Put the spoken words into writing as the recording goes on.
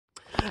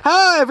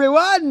Hi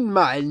everyone,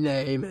 my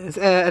name is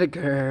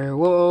Edgar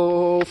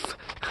Wolfe.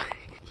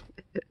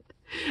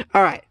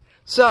 Alright,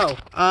 so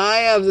I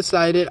have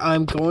decided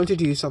I'm going to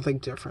do something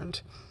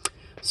different.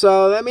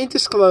 So let me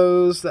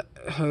disclose that,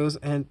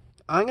 and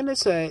I'm going to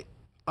say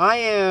I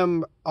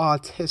am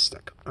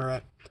autistic,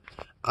 alright?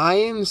 I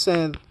am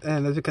saying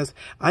that because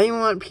I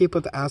want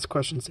people to ask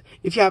questions.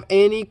 If you have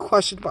any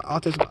questions about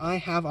autism, I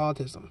have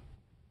autism.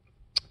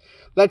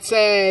 Let's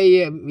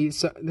say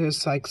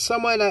there's like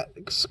someone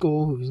at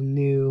school who's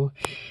new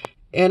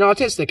and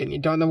autistic and you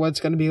don't know what it's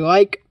going to be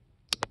like.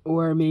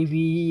 Or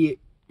maybe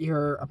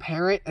you're a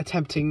parent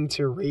attempting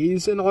to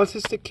raise an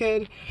autistic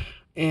kid.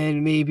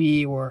 And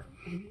maybe you're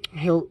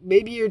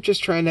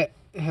just trying to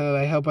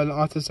help an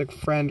autistic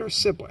friend or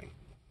sibling.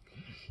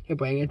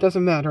 It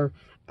doesn't matter.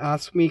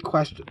 Ask me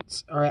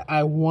questions. Alright,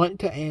 I want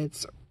to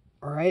answer.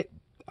 Alright,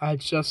 I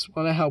just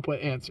want to help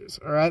with answers.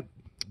 Alright,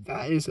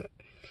 that is it.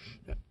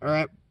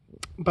 Alright.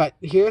 But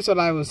here's what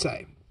I would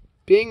say.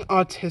 Being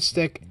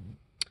autistic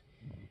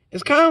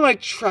is kind of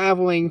like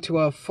traveling to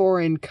a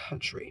foreign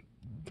country.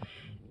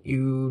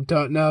 You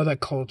don't know the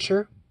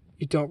culture.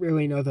 You don't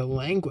really know the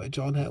language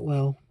all that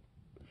well.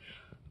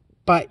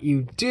 But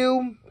you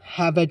do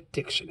have a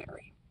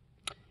dictionary.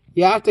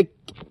 You have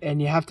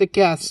to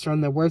guess from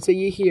the words that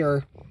you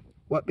hear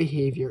what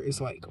behavior is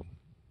like.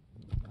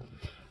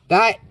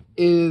 That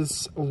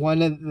is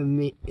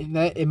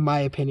that, in my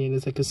opinion,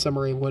 is like a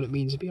summary of what it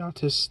means to be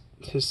autistic.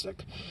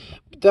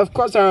 Of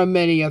course, there are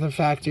many other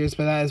factors,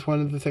 but that is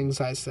one of the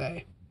things I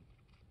say.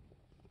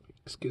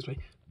 Excuse me.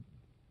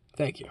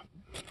 Thank you.